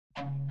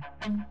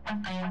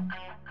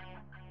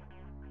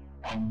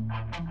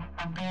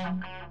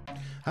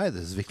Hi,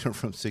 this is Victor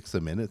from 60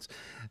 Minutes,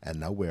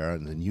 and now we are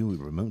in the new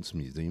Ramones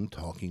Museum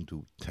talking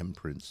to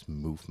Temperance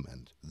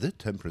Movement. The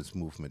Temperance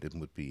Movement, it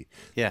would be.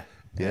 Yeah.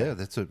 Yeah,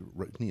 that's a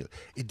Neil.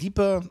 A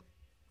Deeper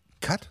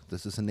Cut,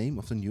 this is the name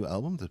of the new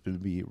album that will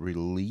be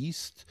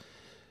released.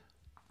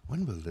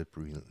 When will that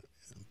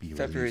be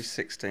February released?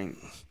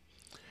 16th.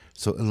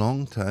 So a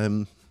long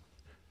time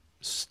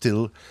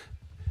still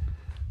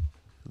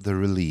the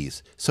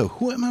release. So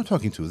who am I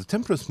talking to? The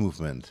Temperance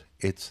Movement.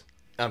 It's...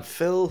 I'm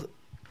Phil.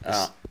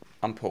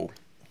 I'm Paul.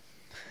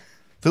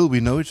 Phil, we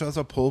know each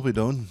other. Paul, we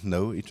don't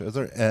know each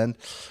other. And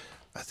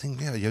I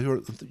think, yeah,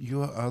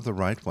 you are the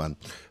right one,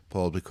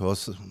 Paul,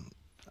 because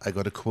I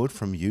got a quote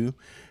from you.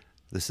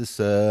 This is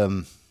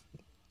your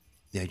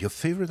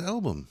favorite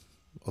album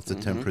of the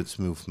Temperance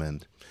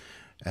Movement.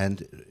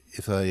 And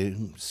if I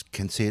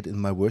can say it in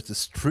my words, it's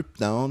stripped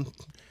down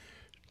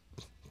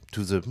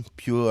to the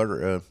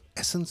pure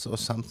essence or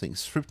something.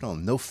 Stripped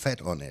down, no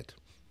fat on it.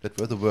 That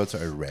were the words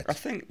I read. I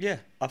think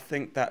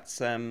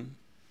that's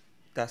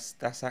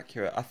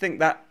accurate. I think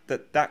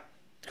that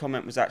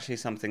comment was actually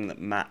something that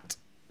Matt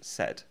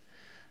said,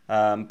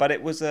 but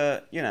it was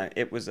a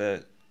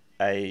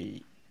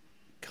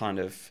kind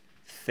of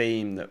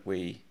theme that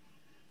we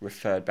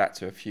referred back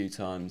to a few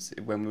times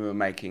when we were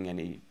making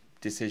any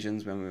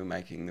decisions, when we were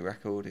making the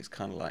record. It's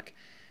kind of like,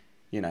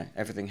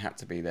 everything had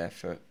to be there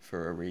for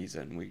a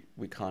reason.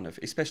 We kind of,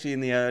 especially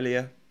in the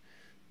earlier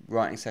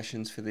writing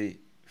sessions for the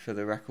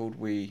record,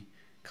 we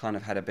kind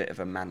of had a bit of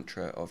a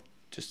mantra of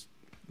just,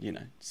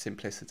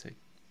 simplicity.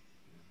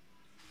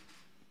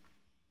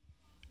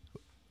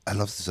 I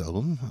love this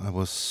album. I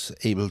was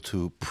able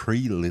to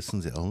pre-listen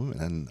the album,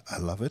 and I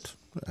love it.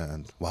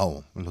 And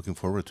wow, I'm looking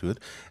forward to it.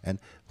 And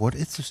what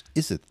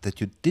is it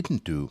that you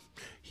didn't do?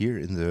 Here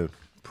in the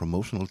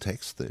promotional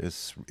text,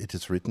 it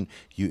is written,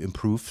 you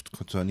improved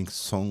concerning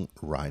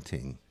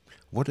songwriting.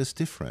 What is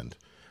different?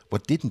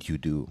 What didn't you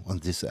do on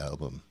this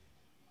album?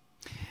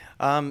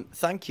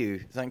 Thank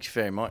you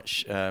very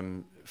much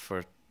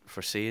for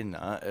saying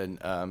that,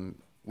 and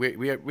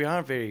we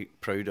are very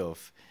proud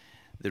of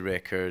the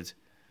record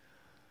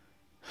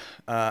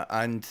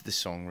and the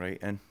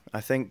songwriting.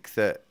 I think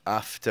that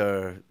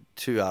after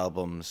 2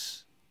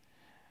 albums,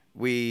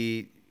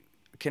 we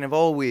kind of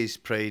always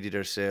prided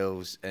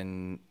ourselves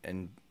in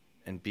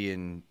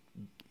being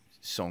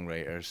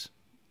songwriters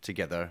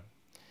together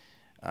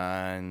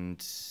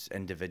and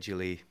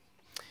individually.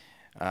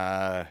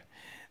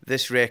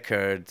 This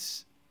record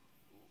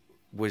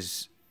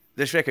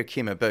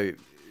came about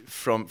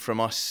from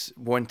us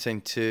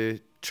wanting to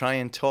try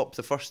and top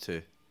the first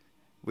 2.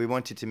 We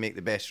wanted to make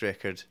the best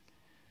record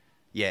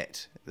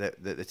yet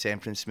that the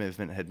Temperance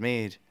Movement had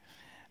made,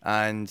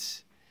 and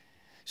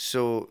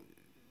so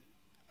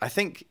I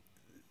think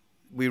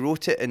we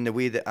wrote it in the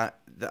way that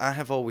I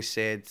have always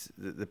said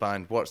that the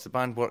band works. The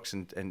band works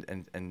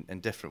in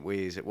different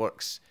ways. It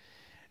works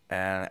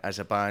as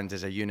a band,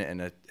 as a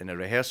unit in a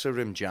rehearsal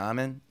room,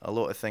 jamming. A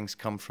lot of things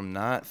come from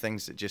that,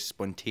 things that just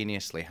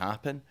spontaneously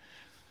happen.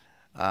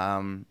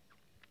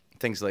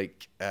 Things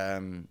like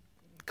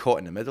Caught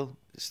in the Middle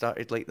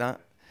started like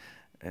that.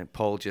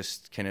 Paul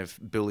just kind of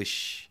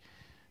bullish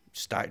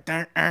start,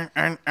 and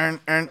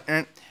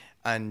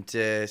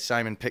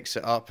Simon picks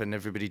it up and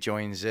everybody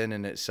joins in,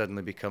 and it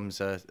suddenly becomes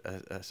a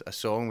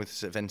song with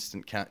sort of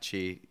instant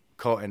catchy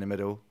Caught in the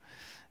Middle,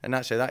 and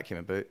that's how that came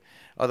about.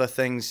 Other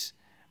things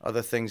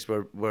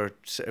were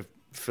sort of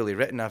fully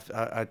written.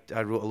 I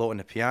wrote a lot on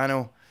the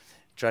piano,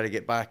 try to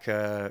get back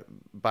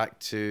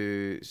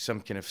to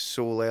some kind of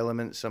soul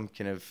element, some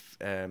kind of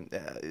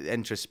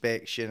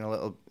introspection, a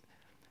little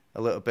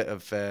bit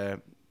of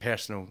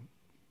personal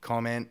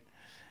comment,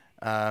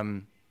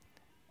 and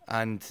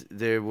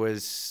there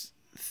was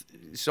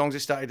songs that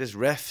started as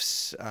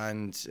riffs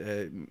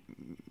and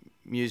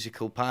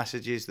musical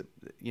passages that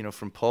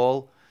from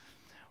Paul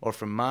or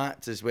from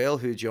Matt as well,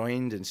 who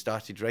joined and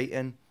started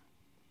writing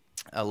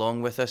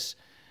along with us.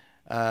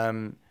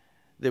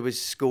 There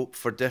was scope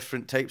for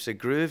different types of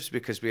grooves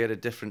because we had a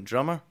different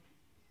drummer,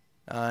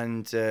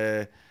 and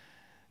and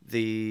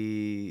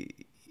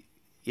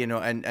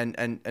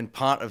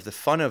part of the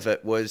fun of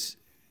it was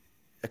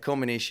a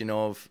combination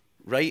of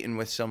writing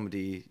with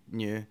somebody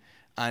new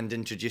and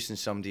introducing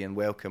somebody and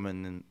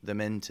welcoming them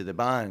into the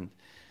band.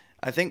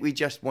 I think we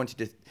just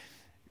wanted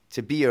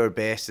to be our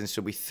best, and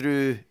so we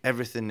threw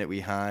everything that we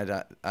had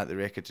at the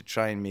record to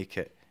try and make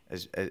it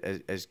as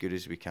good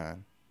as we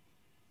can.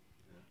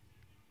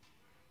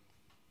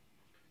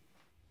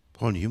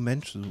 Paul, you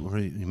mentioned, or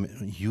you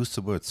used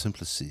the word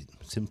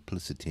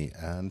simplicity,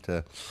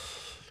 and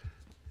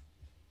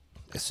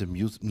as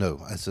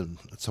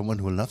someone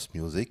who loves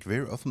music,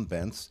 very often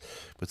bands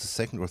with the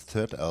second or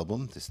third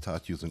album, they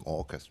start using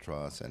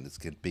orchestras, and it's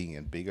getting bigger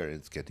and bigger, and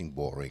it's getting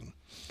boring.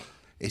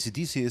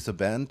 AC/DC is a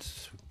band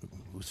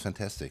who's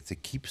fantastic. They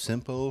keep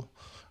simple.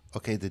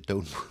 Okay, they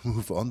don't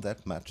move on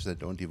that much, they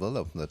don't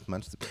develop that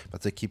much,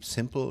 but they keep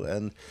simple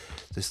and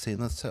they stay in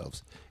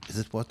themselves. Is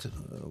it what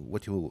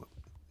you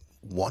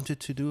wanted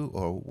to do,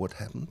 or what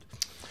happened?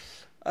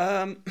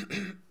 I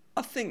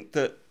think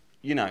that,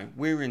 you know,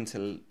 we're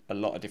into a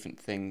lot of different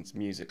things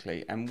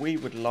musically, and we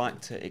would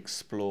like to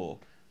explore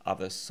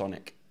other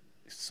sonic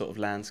sort of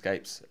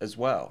landscapes as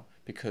well,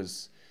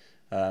 because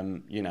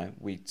you know,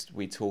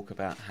 we talk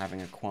about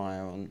having a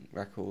choir on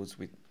records.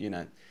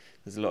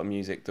 There's a lot of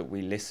music that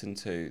we listen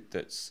to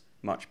that's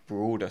much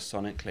broader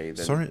sonically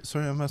than...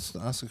 Sorry, I must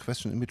ask a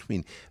question in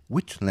between.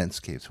 Which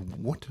landscapes?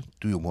 What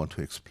do you want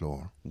to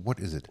explore? What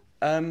is it?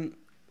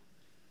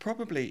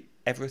 Probably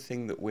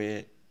everything that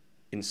we're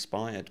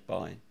inspired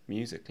by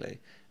musically,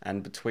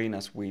 and between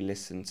us we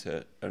listen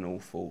to an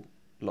awful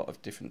lot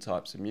of different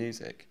types of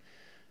music,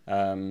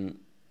 and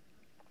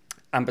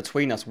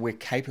between us we're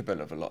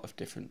capable of a lot of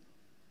different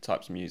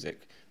types of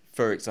music.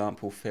 For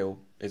example, Phil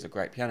is a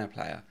great piano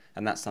player,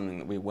 and that's something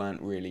that we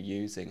weren't really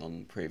using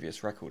on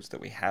previous records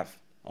that we have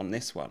on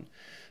this one.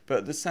 But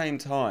at the same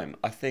time,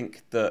 I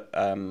think that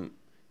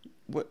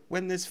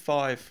when there's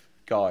 5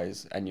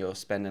 guys and you're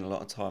spending a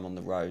lot of time on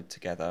the road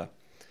together,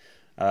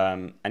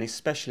 and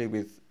especially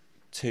with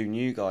 2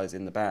 new guys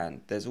in the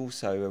band, there's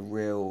also a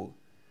real...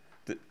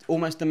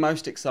 almost the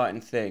most exciting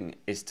thing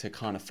is to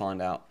kind of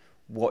find out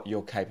what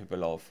you're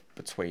capable of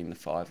between the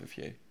 5 of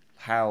you.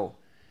 How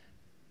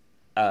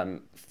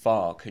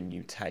far can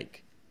you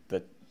take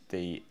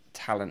the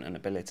talent and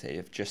ability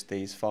of just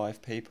these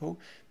 5 people?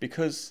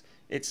 Because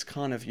it's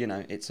kind of, you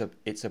know, it's a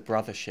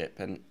brothership,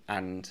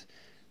 and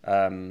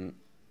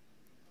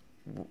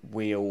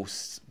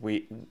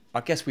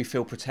I guess we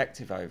feel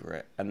protective over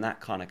it, and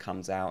that kind of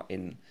comes out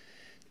in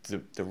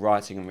the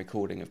writing and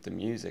recording of the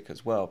music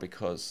as well,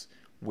 because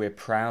we're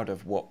proud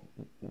of what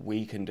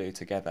we can do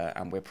together,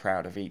 and we're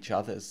proud of each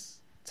other's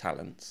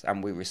talents,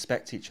 and we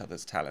respect each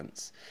other's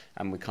talents,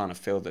 and we kind of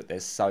feel that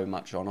there's so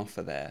much on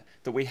offer there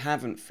that we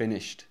haven't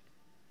finished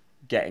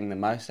getting the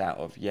most out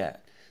of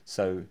yet.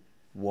 So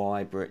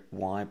why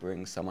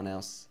bring someone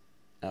else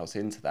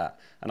into that?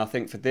 And I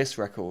think for this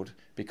record,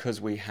 because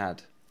we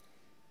had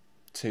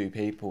 2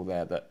 people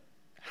there that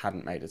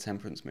hadn't made a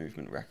Temperance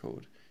Movement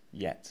record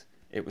yet,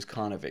 it was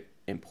kind of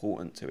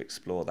important to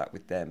explore that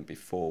with them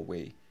before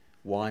we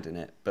widen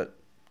it. But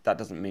that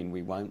doesn't mean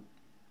we won't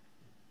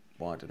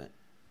widen it.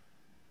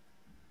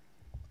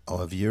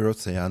 Our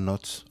viewers, they are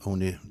not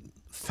only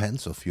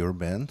fans of your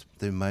band,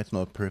 they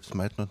perhaps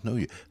might not know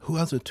you. Who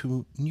are the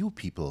 2 new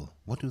people?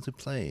 What do they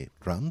play?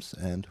 Drums?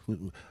 And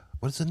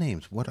what is the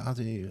names? What are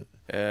they?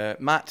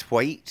 Matt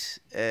White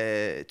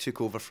took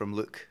over from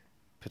Luke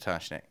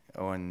Potashnik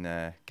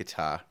on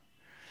guitar.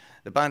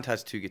 The band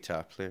has 2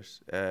 guitar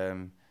players.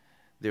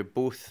 They're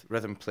both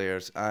rhythm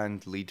players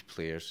and lead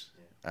players,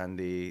 and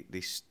they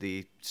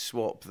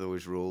swap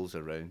those roles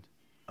around.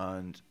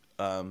 And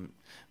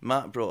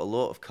Matt brought a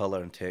lot of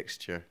colour and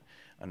texture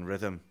and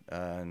rhythm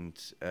and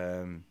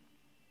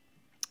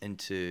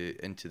into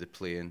the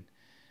playing,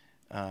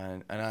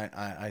 and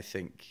I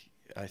think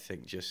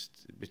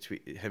just between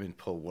him and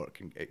Paul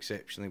working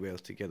exceptionally well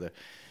together.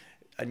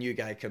 A new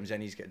guy comes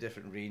in, he's got a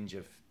different range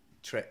of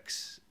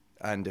tricks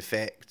and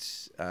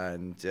effects,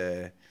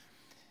 and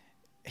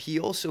he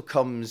also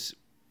comes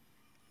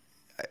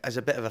as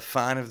a bit of a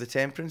fan of the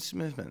Temperance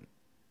Movement,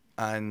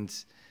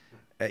 and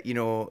you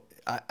know,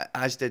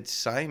 as did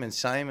Simon.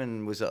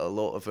 Simon was at a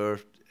lot of our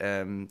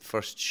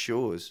first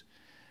shows,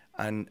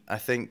 and I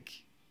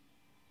think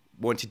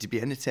wanted to be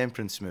in the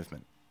Temperance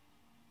Movement,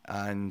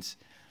 and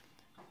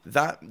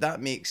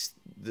that makes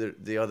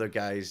the other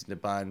guys in the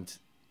band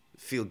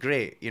feel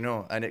great, you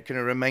know, and it kind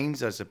of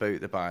reminds us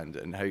about the band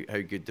and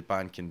how good the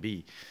band can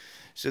be.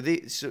 So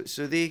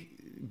they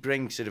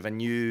bring sort of a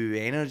new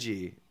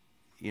energy,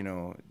 you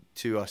know,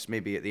 to us,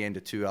 maybe at the end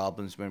of 2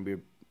 albums when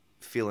we're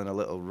feeling a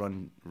little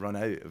run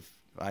out of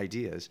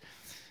ideas.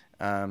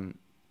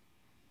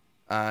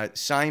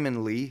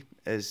 Simon Lee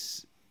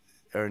is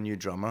our new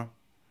drummer,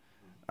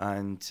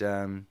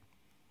 and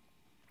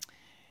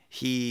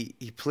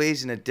he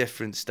plays in a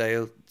different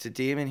style to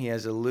Damon. He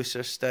has a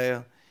looser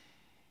style.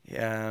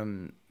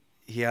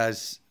 He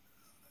has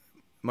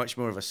much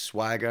more of a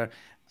swagger,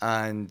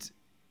 and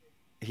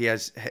he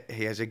has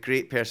a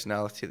great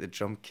personality at the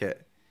drum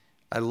kit.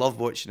 I love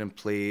watching him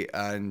play,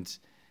 and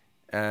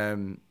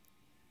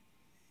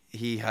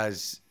he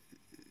has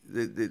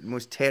the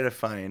most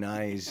terrifying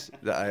eyes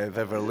that I have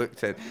ever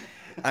looked at.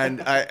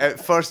 And at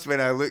first, when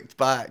I looked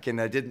back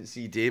and I didn't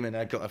see Damon,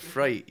 I got a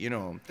fright, you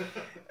know.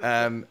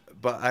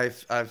 But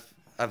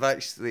I've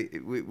actually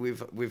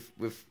we've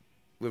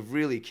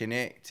really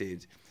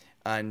connected,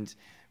 and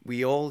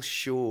we all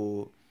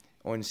show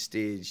on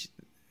stage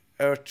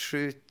our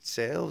true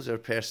selves. Our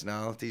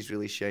personalities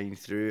really shine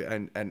through,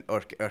 and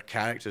our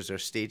characters, our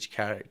stage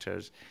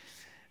characters,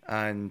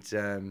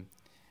 and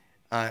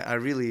I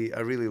really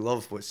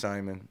love what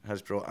Simon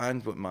has brought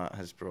and what Matt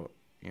has brought,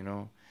 you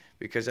know,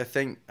 because I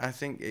think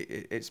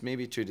it's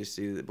maybe true to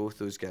say that both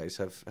those guys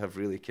have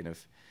really kind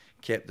of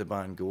kept the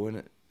band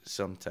going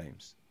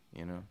sometimes,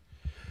 you know.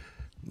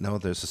 Now,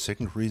 there's a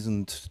second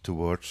reason to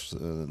watch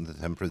the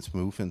Temperance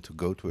Movement, to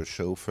go to a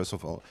show. First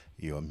of all,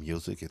 your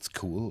music, it's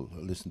cool.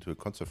 Listen to a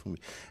concert from you.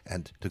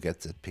 And to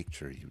get that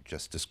picture you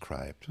just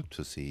described,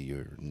 to see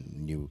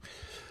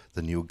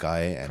the new guy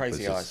and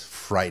Crazy with eyes. his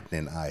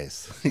frightening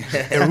eyes.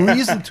 A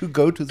reason to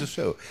go to the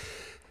show.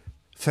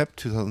 Feb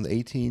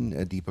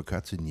 2018, Deeper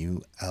Cuts, a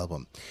new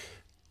album.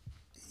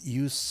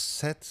 You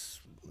said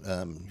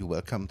you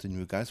welcomed the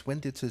new guys. When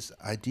did this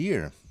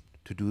idea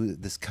to do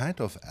this kind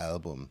of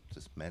album,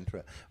 this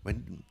mantra,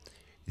 when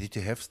did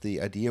you have the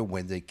idea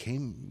when they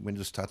came, when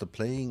you started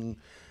playing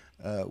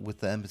with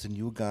them as the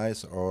new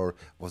guys, or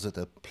was it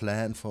a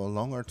plan for a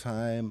longer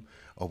time,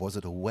 or was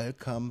it a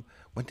welcome?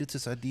 When did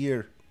this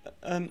idea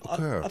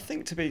occur? I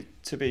think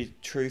to be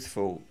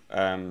truthful,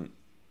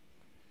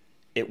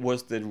 it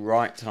was the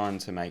right time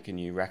to make a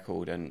new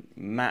record, and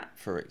Matt,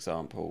 for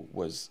example,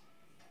 was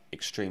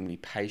extremely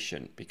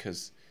patient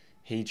because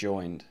he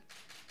joined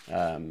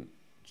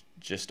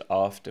just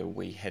after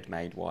we had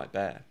made White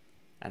Bear,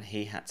 and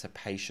he had to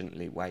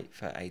patiently wait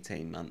for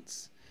 18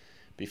 months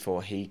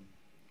before he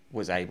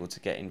was able to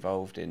get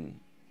involved in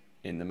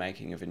the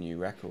making of a new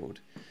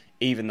record,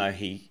 even though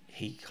he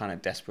kind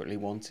of desperately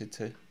wanted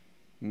to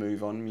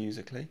move on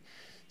musically.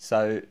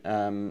 So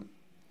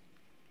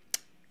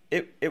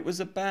it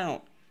was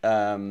about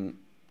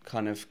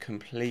kind of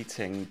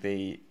completing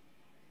the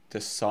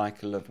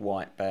cycle of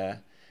White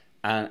Bear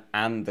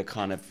and the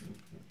kind of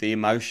the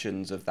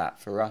emotions of that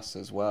for us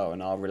as well,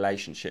 and our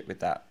relationship with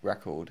that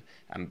record,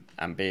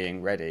 and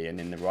being ready and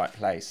in the right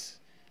place,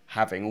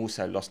 having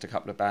also lost a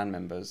couple of band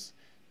members,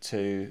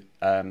 to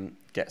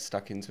get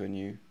stuck into a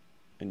new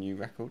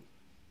record.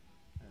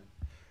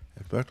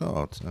 It worked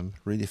out. I'm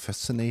really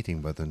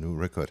fascinating by the new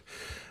record.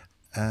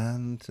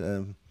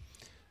 And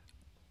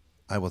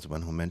I was the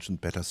one who mentioned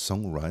better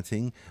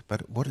songwriting,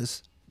 but what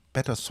is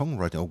better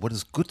songwriting, or what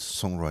is good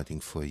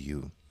songwriting for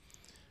you?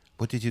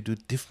 What did you do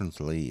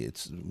differently?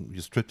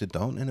 You stripped it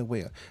down in a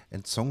way.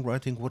 And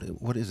songwriting,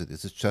 what is it?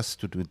 Is it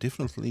just to do it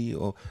differently,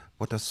 or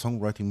what does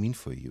songwriting mean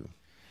for you?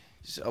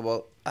 So,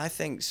 well, I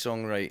think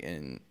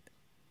songwriting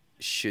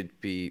should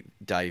be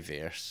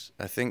diverse.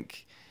 I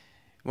think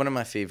one of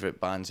my favourite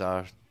bands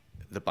are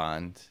The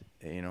Band,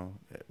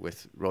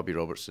 with Robbie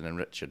Robertson and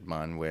Richard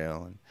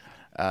Manuel,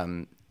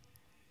 and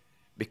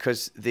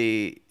because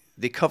they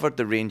covered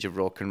the range of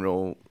rock and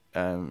roll,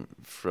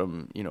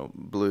 from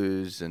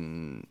blues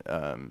and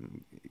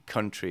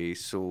country,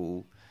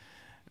 soul,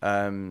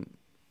 the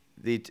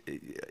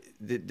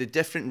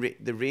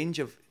range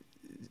of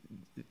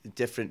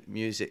different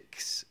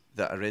musics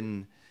that are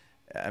in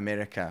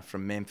America,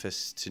 from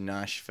Memphis to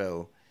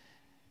Nashville.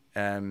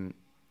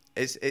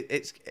 It's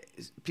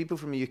people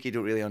from the UK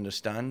don't really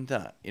understand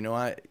that.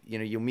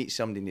 You'll meet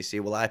somebody and they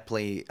say, "Well, I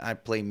play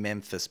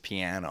Memphis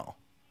piano."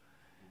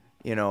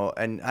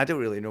 And I don't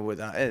really know what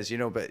that is,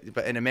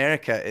 but in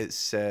America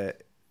it's very,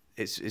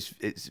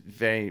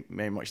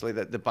 very much like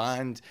that. The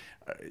band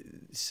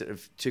sort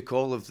of took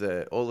all of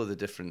the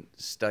different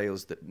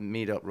styles that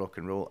made up rock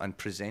and roll and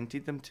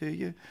presented them to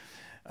you.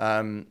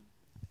 And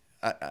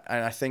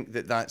I think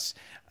that's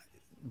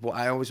what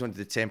I always wanted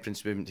the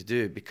Temperance Movement to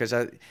do, because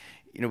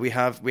we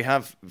have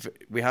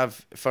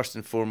first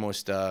and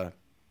foremost a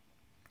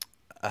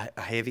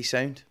heavy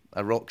sound,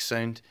 a rock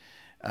sound.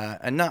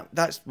 And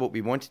that's what we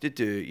wanted to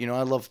do.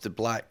 I loved the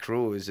Black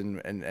Crowes, and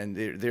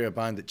they're a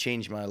band that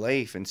changed my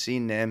life. And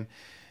seeing them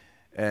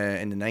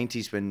in the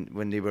 90s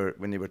when they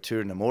were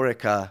touring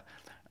America,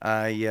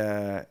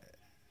 I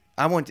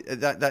wanted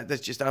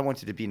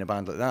to be in a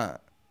band like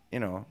that,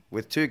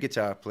 with two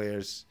guitar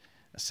players,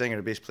 a singer,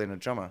 a bass player, and a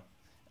drummer,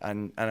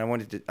 and I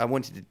wanted to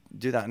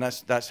do that, and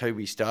that's how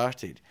we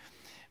started.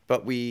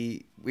 But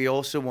we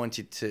also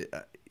wanted to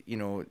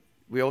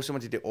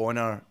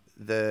honor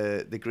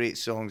the great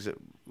songs that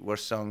were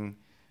sung,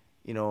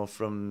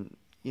 from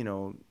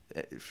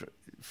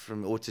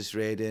Otis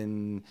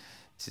Redding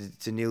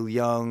to Neil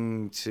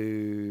Young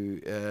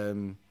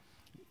to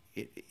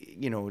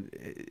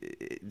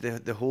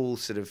the whole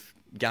sort of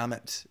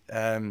gamut.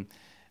 And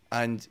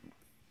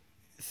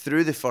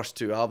through the first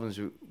two albums,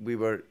 we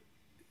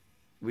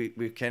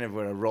kind of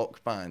were a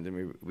rock band,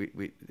 and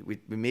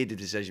we made the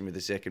decision with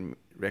the second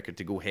record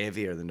to go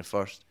heavier than the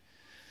first.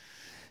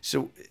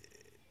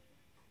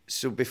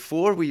 So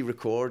before we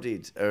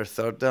recorded our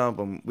third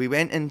album, we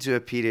went into a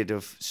period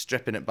of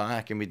stripping it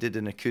back, and we did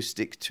an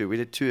acoustic tour. We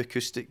did 2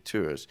 acoustic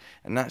tours,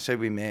 and that's how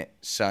we met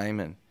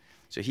Simon.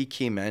 So he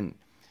came in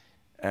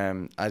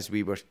as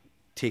we were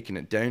taking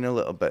it down a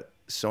little bit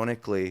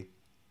sonically,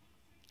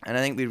 and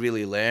I think we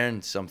really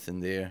learned something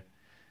there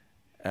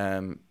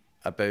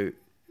about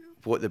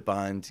what the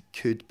band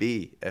could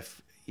be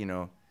if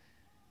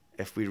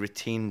we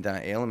retained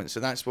that element. So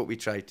that's what we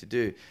tried to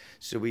do.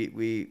 So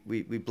we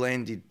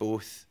blended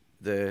both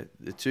the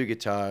 2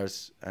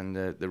 guitars and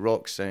the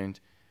rock sound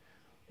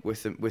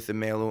with the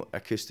mellow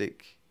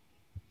acoustic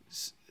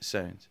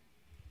sound.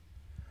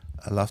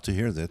 I love to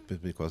hear that,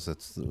 because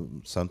that's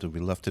something we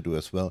love to do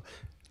as well,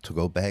 to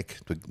go back,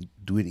 to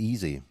do it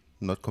easy,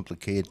 not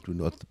complicated, do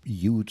not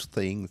huge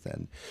things,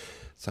 and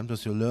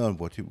sometimes you learn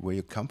where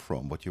you come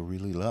from, what you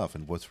really love,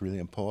 and what's really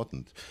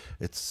important.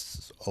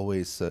 It's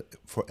always,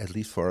 for at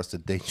least for us, a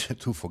danger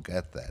to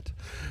forget that.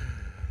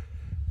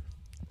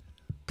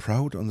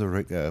 Proud on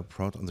the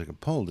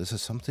Paul. This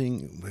is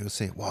something where you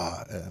say,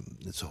 "Wow,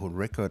 it's a whole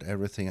record,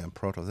 everything. I'm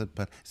proud of it."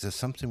 But is there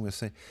something where you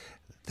say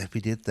that we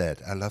did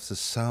that? I love the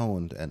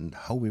sound and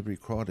how we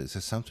recorded. Is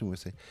there something where you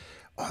say,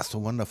 "Oh, it's so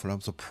wonderful.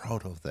 I'm so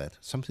proud of that."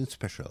 Something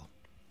special.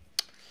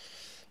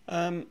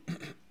 I'm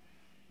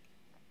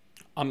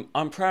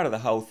proud of the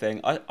whole thing.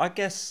 I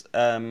guess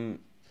the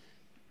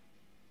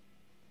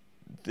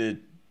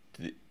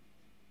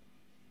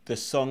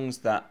songs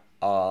that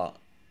are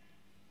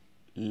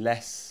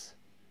less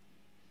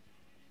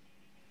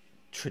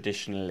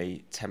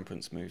traditionally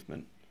Temperance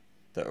Movement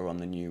that are on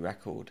the new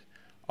record,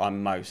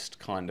 I'm most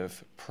kind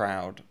of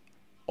proud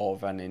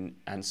of and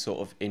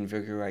sort of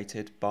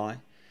invigorated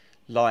by,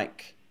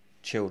 like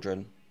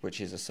Children,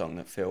 which is a song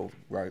that Phil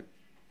wrote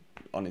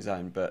on his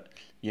own, but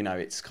you know,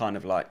 it's kind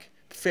of like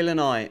Phil and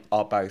I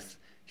are both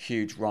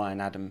huge Ryan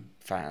Adam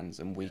fans,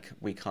 and we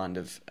kind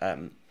of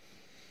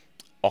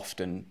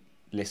often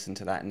listen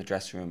to that in the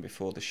dressing room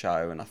before the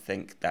show, and I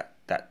think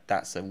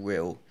that's a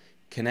real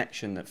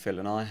connection that Phil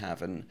and I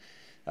have, and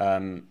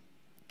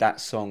that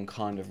song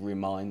kind of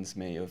reminds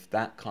me of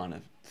that kind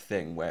of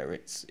thing where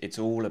it's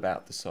all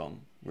about the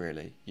song,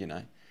 really. You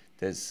know,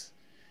 there's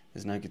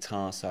no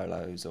guitar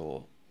solos,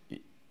 or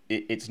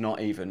it's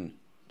not even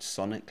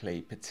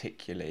sonically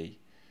particularly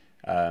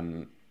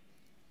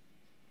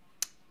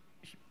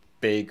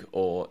big,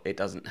 or it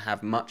doesn't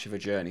have much of a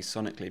journey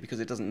sonically, because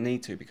it doesn't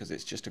need to, because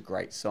it's just a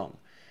great song,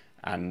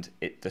 and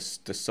the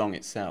song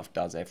itself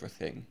does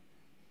everything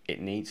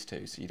it needs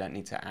to, so you don't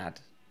need to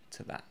add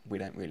to that. We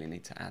don't really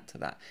need to add to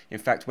that. In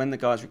fact, when the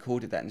guys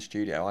recorded that in the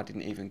studio, I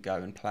didn't even go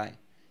and play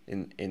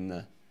in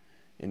the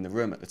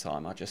room at the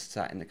time. I just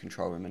sat in the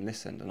control room and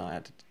listened, and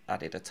I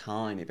added a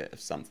tiny bit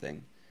of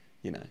something,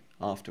 you know,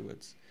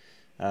 afterwards.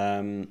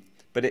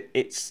 But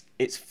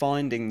it's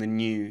finding the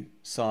new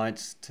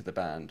sides to the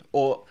band,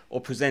 or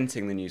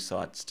presenting the new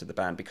sides to the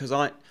band, because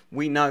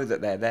we know that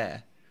they're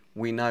there.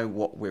 We know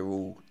what we're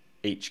all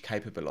each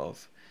capable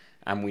of,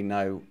 and we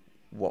know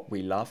what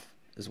we love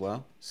as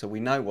well. So we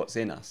know what's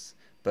in us,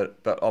 but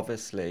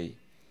obviously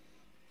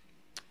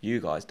you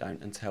guys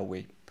don't until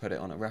we put it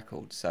on a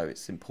record. So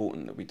it's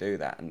important that we do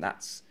that, and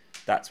that's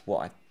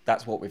what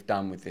we've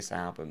done with this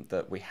album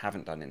that we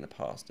haven't done in the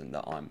past, and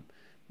that I'm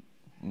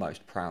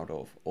most proud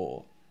of,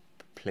 or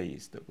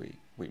pleased that we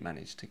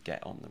managed to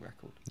get on the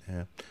record.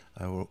 Yeah,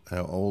 I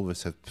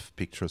always have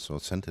pictures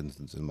or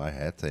sentences in my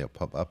head. They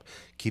pop up.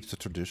 Keep the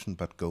tradition,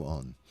 but go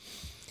on.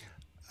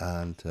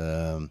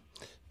 And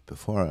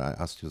before I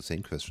asked you the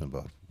same question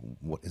about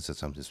what is there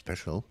something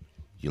special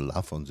you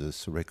love on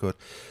this record,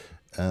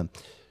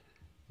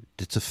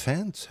 did the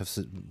fans have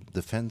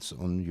the fans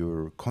on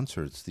your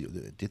concerts?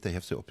 Did they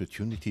have the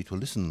opportunity to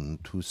listen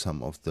to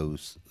some of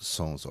those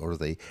songs, or are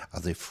they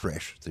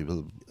fresh? They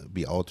will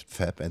be out at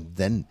Fab, and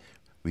then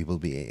we will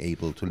be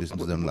able to listen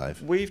to them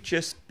live. We've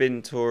just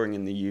been touring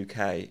in the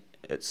UK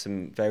at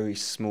some very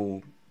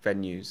small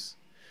venues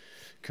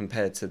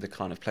compared to the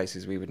kind of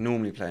places we would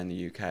normally play in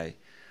the UK,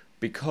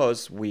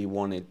 because we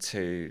wanted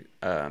to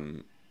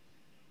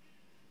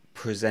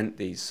present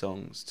these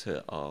songs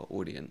to our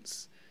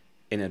audience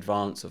in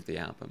advance of the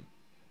album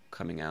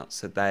coming out.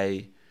 So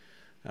they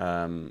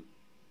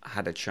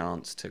had a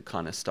chance to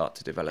kind of start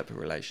to develop a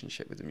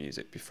relationship with the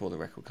music before the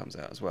record comes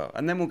out as well.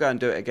 And then we'll go and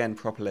do it again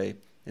properly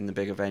in the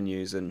bigger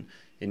venues and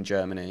in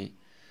Germany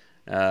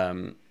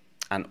and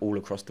all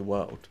across the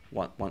world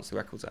once the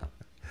record's out.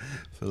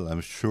 Phil,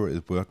 I'm sure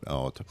it worked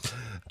out.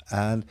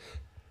 And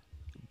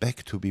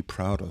back to be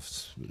proud of,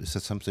 is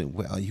there something,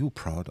 where are you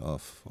proud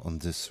of on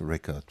this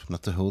record?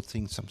 Not the whole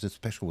thing, something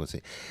special was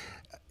it.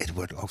 It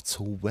worked out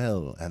so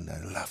well, and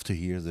I love to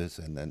hear this,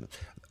 and then,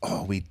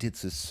 oh, we did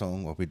this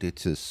song, or we did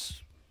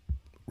this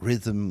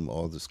rhythm,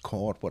 or this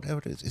chord, whatever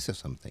it is. Is there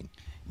something?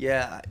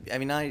 Yeah, I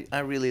mean, I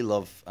really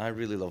love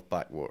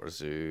Backwater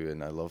Zoo,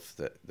 and I love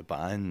that the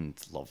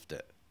band loved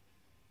it.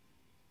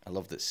 I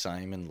love that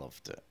Simon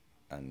loved it,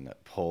 and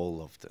that Paul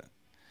loved it,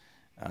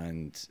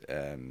 and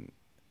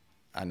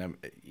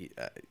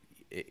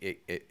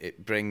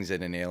it brings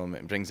in an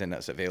element, it brings in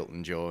that sort of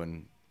Elton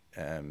John,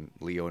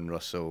 Leon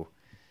Russell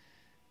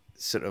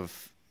sort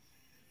of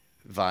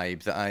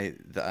vibe that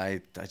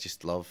I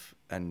just love,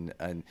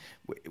 and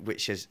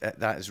which is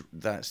that's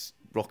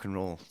rock and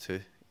roll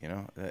too. You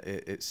know,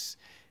 it's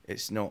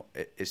not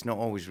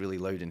always really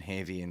loud and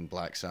heavy and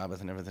Black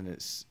Sabbath and everything.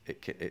 It's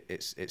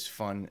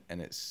fun,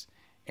 and it's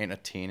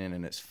entertaining,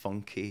 and it's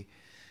funky,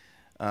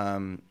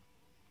 and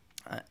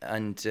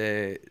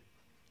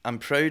I'm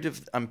proud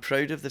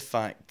of the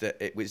fact that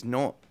it was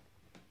not.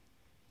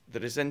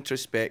 There is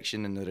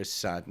introspection, and there is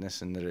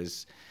sadness, and there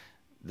is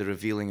the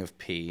revealing of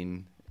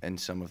pain in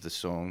some of the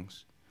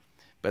songs,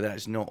 but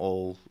that's not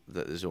all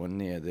that is on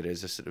there. There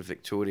is a sort of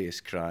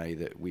victorious cry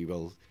that we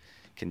will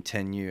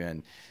continue,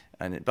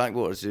 and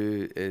Backwater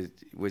Zoo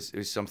was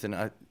something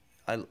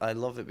I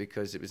love it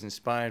because it was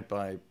inspired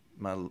by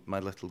my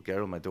little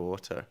girl, my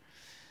daughter,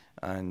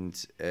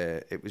 and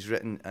it was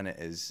written, and it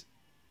is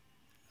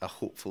a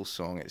hopeful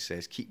song. It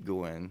says, "Keep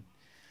going,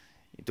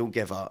 don't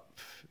give up,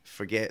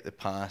 forget the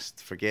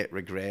past, forget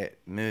regret,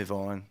 move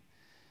on,"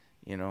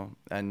 you know.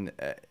 And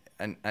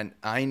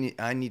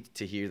I need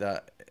to hear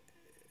that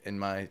in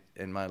my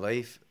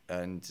life,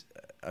 and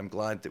I'm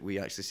glad that we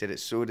actually said it.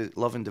 So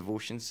Love and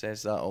Devotion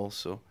says that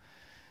also.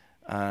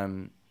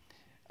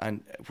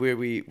 And where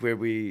we're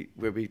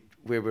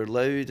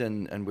loud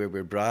and where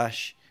we're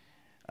brash,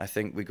 I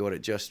think we got it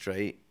just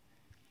right.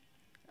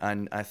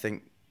 And I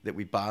think that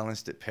we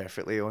balanced it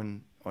perfectly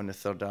on the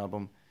third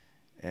album,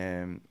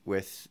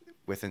 with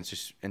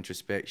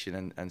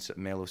introspection and sort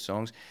of mellow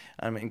songs.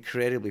 I'm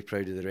incredibly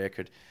proud of the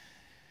record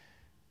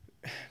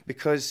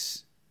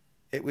because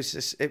it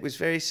was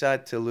very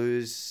sad to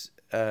lose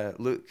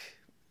Luke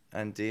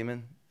and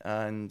Damon,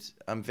 and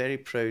I'm very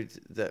proud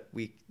that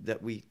we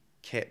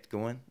kept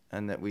going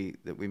and that we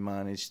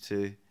managed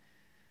to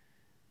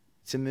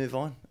move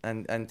on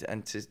and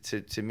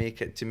to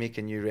make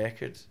a new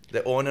record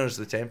that honours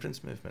the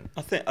Temperance Movement.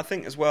 I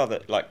think as well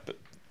that like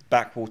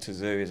Backwater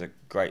Zoo is a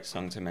great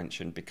song to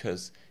mention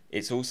because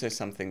it's also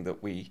something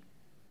that we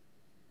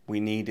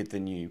needed the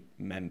new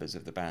members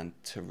of the band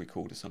to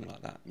record a song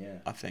like that. Yeah.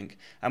 I think,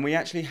 and we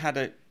actually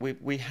had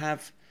we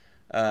have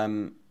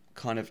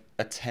kind of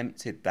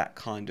attempted that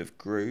kind of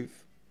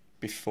groove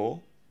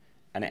before,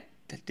 and it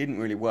didn't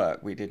really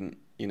work. We didn't,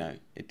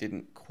 it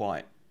didn't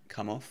quite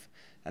come off,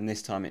 and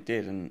this time it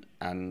did,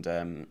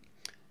 and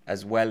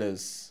as well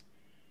as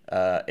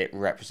it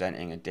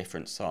representing a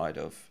different side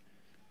of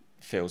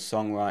Phil's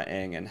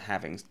songwriting and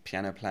having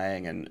piano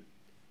playing and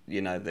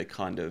the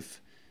kind of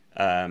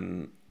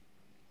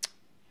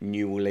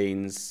New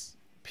Orleans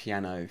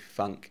piano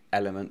funk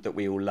element that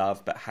we all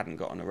love but hadn't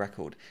got on a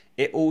record.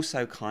 It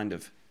also kind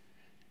of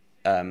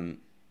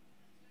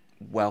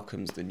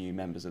welcomes the new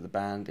members of the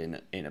band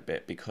in a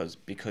bit because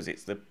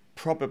it's the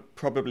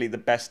probably the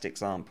best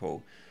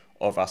example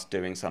of us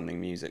doing something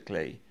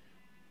musically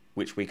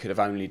which we could have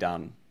only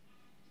done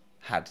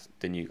had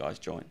the new guys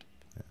joined.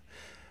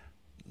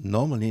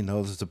 Normally now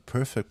is the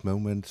perfect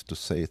moment to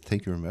say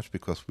thank you very much,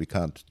 because we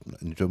can't,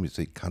 in Germany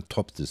say, can't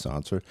top this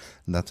answer.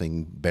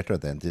 Nothing better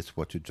than this,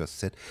 what you just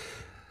said.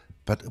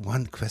 But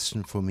one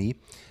question for me,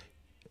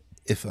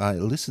 if I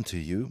listen to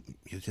you,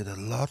 you did a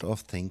lot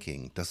of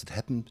thinking. Does it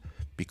happen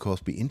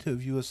because the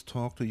interviewers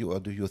talk to you, or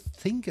do you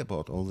think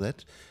about all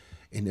that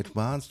in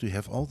advance? Do you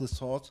have all the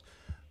thoughts?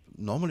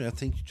 Normally I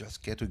think you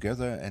just get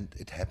together and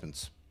it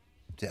happens.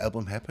 The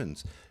album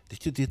happens.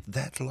 Did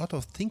that a lot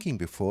of thinking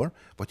before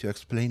what you're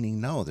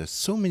explaining now? There's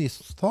so many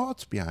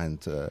thoughts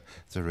behind the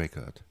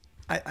record.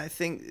 I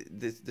think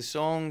the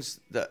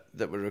songs that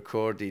were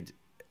recorded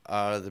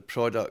are the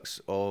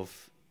products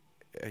of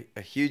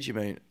a huge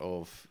amount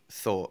of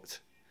thought,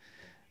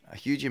 a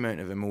huge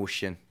amount of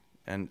emotion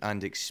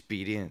and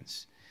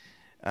experience.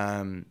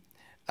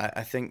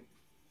 I think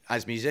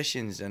as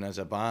musicians and as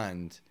a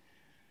band,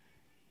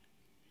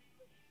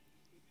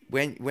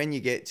 when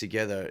you get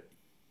together,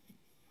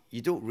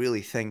 you don't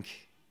really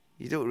think.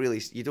 You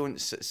don't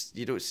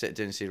sit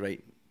down and say,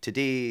 right,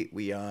 today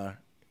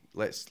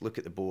let's look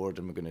at the board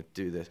and we're going to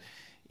do this.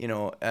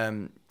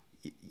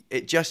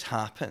 It just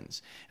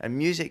happens. And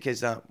music is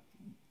that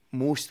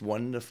most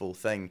wonderful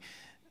thing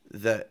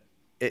that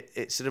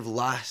it sort of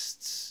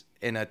lasts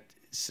in a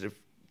sort of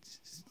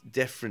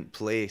different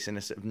place, in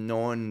a sort of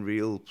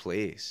non-real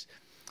place,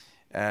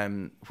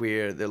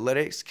 where the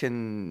lyrics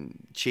can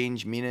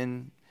change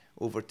meaning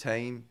over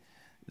time.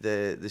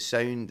 The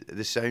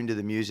sound of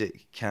the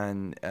music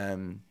can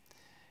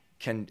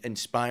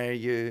inspire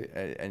you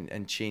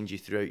and change you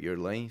throughout your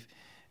life.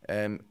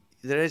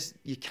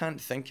 You can't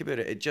think about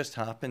it. It just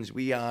happens.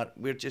 We're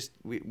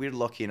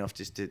lucky enough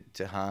just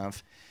to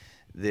have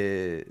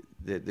the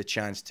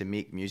chance to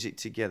make music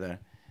together.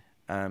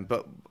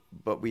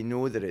 But we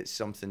know that it's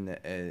something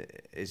that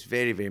is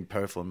very, very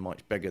powerful and much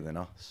bigger than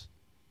us.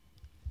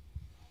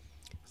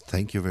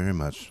 Thank you very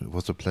much. It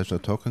was a pleasure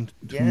talking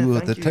to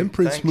the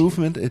Temperance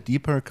Movement at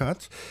Deeper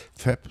Cuts,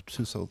 Feb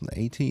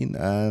 2018.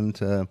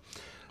 And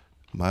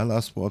my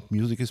last word,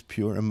 music is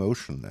pure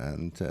emotion.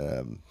 And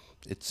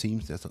it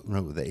seems there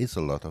is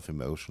a lot of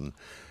emotion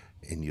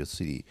in your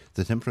city.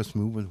 The Temperance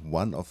Movement,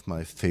 one of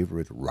my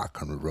favorite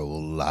rock and roll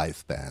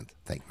live band.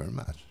 Thank you very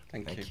much.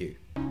 Thank you.